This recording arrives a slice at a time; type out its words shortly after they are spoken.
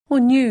Well,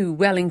 new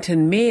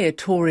Wellington Mayor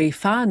Tory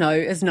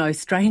Whanau is no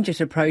stranger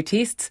to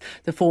protests.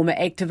 The former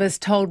activist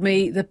told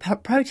me the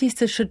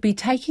protesters should be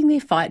taking their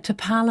fight to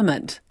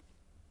Parliament.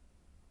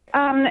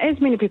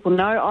 As many people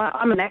know,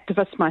 I'm an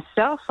activist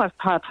myself. I've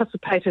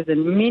participated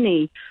in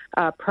many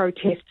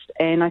protests,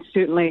 and I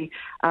certainly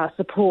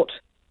support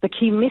the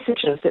key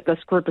messages that this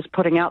group is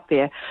putting out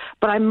there.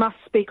 But I must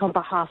speak on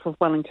behalf of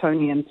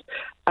Wellingtonians.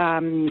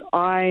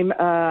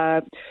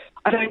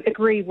 I don't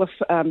agree with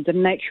the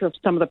nature of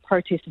some of the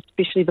protests,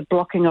 especially the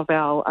blocking of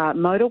our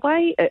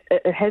motorway.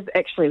 It has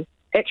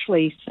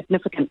actually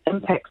significant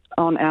impacts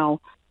on our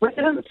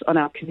residents, on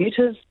our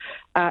commuters,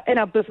 and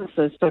our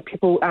businesses, so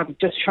people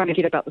just trying to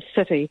get about the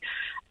city.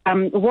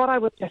 What I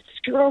would just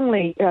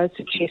strongly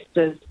suggest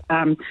is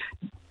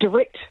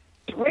direct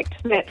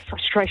that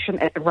frustration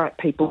at the right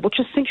people, which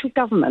is central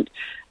government.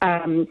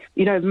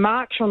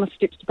 March on the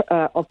steps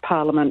of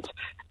Parliament.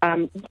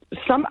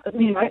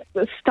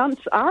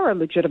 Stunts are a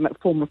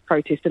legitimate form of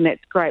protest, and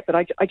that's great. But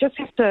I just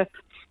have to.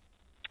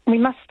 We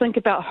must think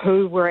about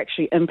who we're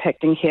actually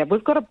impacting here.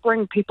 We've got to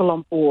bring people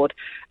on board,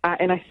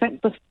 and I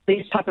think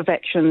these type of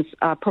actions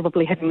are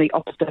probably having the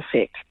opposite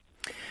effect.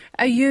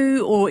 Are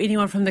you or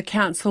anyone from the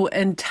council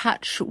in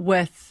touch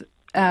with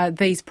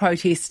these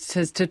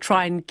protesters to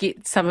try and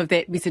get some of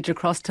that message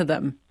across to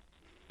them?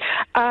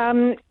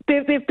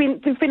 There've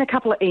been a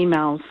couple of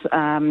emails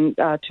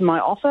to my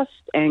office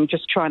and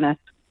just trying to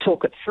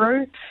talk it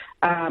through.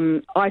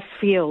 I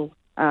feel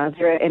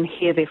and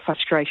hear their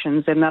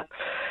frustrations, and that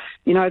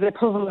they're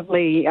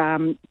probably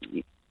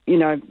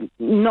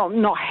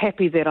not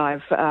happy that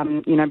I've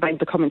made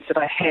the comments that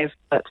I have.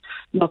 But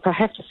look, I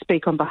have to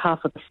speak on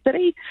behalf of the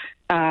city.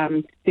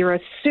 There are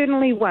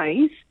certainly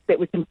ways that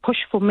we can push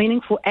for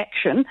meaningful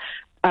action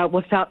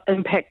without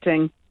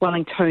impacting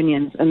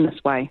Wellingtonians in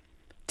this way.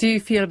 Do you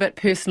feel a bit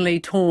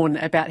personally torn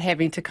about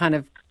having to kind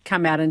of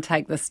come out and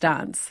take this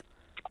stance?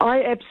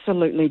 I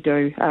absolutely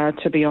do,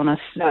 to be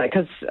honest,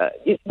 because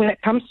when it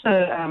comes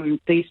to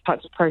these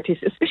types of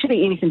protests,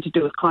 especially anything to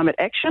do with climate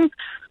action,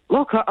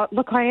 look,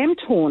 I am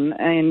torn,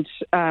 and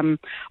I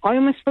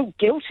almost feel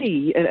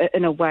guilty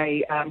in a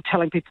way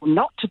telling people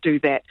not to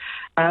do that.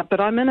 But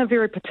I'm in a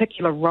very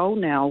particular role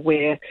now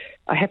where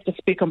I have to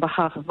speak on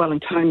behalf of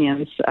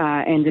Wellingtonians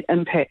and the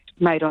impact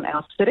made on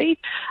our city,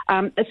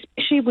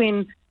 especially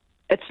when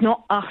it's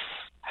not us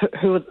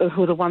who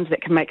are the ones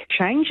that can make a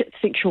change. It's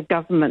central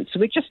government. So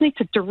we just need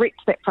to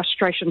direct that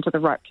frustration to the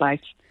right place.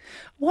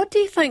 What do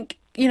you think,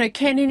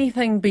 can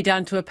anything be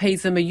done to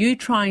appease them? Are you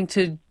trying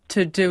to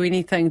do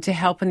anything to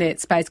help in that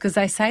space? Because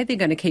they say they're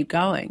going to keep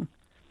going.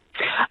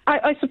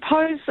 I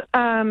suppose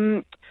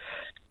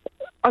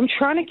I'm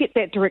trying to get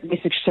that direct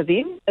message to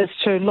them, is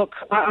to, look,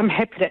 I'm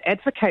happy to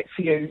advocate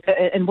for you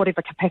in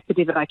whatever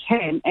capacity that I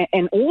can,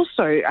 and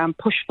also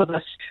push for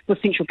this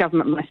with central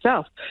government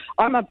myself.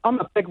 I'm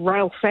a big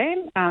rail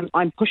fan.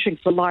 I'm pushing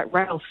for light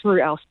rail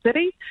through our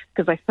city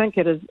because I think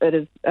it is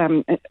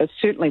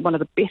certainly one of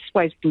the best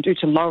ways we can do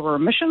to lower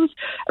emissions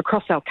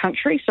across our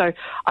country. So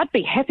I'd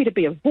be happy to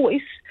be a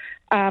voice,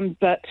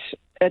 but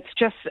it's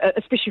just,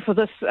 especially for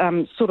this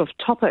sort of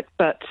topic,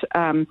 but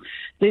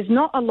there's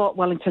not a lot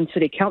Wellington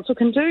City Council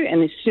can do,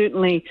 and there's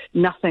certainly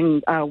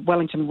nothing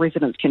Wellington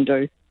residents can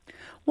do.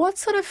 What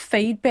sort of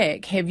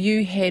feedback have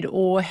you had,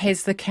 or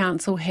has the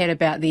council had,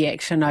 about the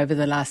action over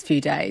the last few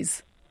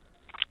days?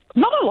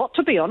 Not a lot,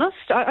 to be honest.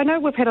 I know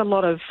we've had a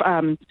lot of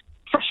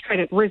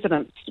frustrated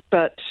residents,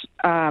 but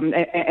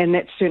and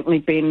that's certainly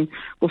been,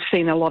 we've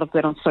seen a lot of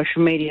that on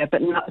social media,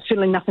 but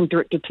certainly nothing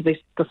directed to this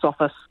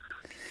office.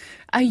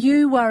 Are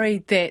you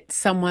worried that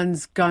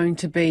someone's going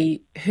to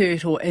be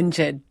hurt or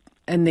injured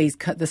in this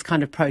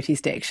kind of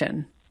protest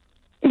action?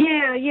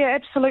 Yeah,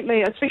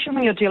 absolutely. Especially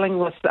when you're dealing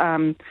with,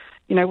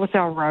 with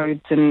our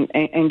roads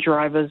and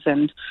drivers.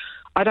 And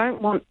I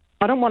don't want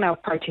our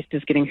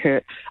protesters getting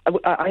hurt.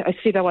 I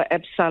see they were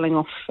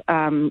abseiling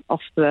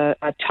off the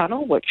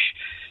tunnel, which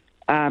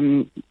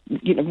is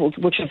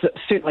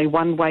certainly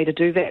one way to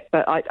do that.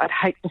 But I'd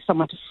hate for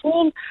someone to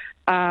fall.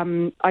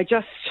 I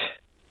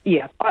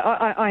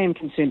am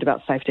concerned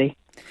about safety.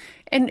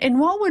 And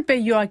what would be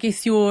your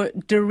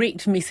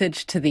direct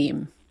message to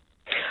them?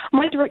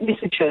 My direct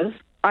message is,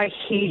 I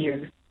hear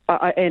you,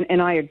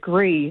 and I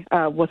agree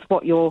with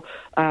what you're,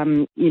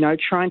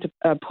 trying to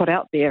put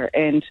out there.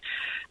 And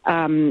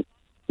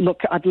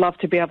look, I'd love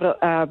to be able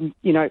to,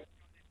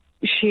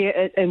 share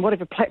it in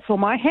whatever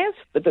platform I have.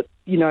 But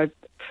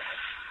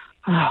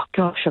oh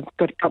gosh, I've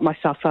got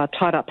myself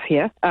tied up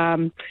here.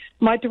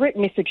 My direct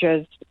message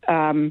is,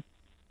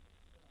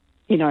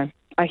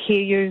 I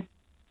hear you,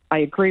 I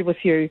agree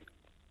with you,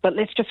 but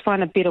let's just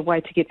find a better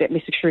way to get that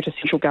message through to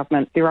central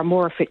government. There are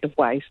more effective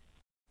ways.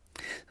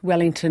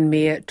 Wellington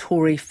Mayor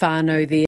Tory Whanau there.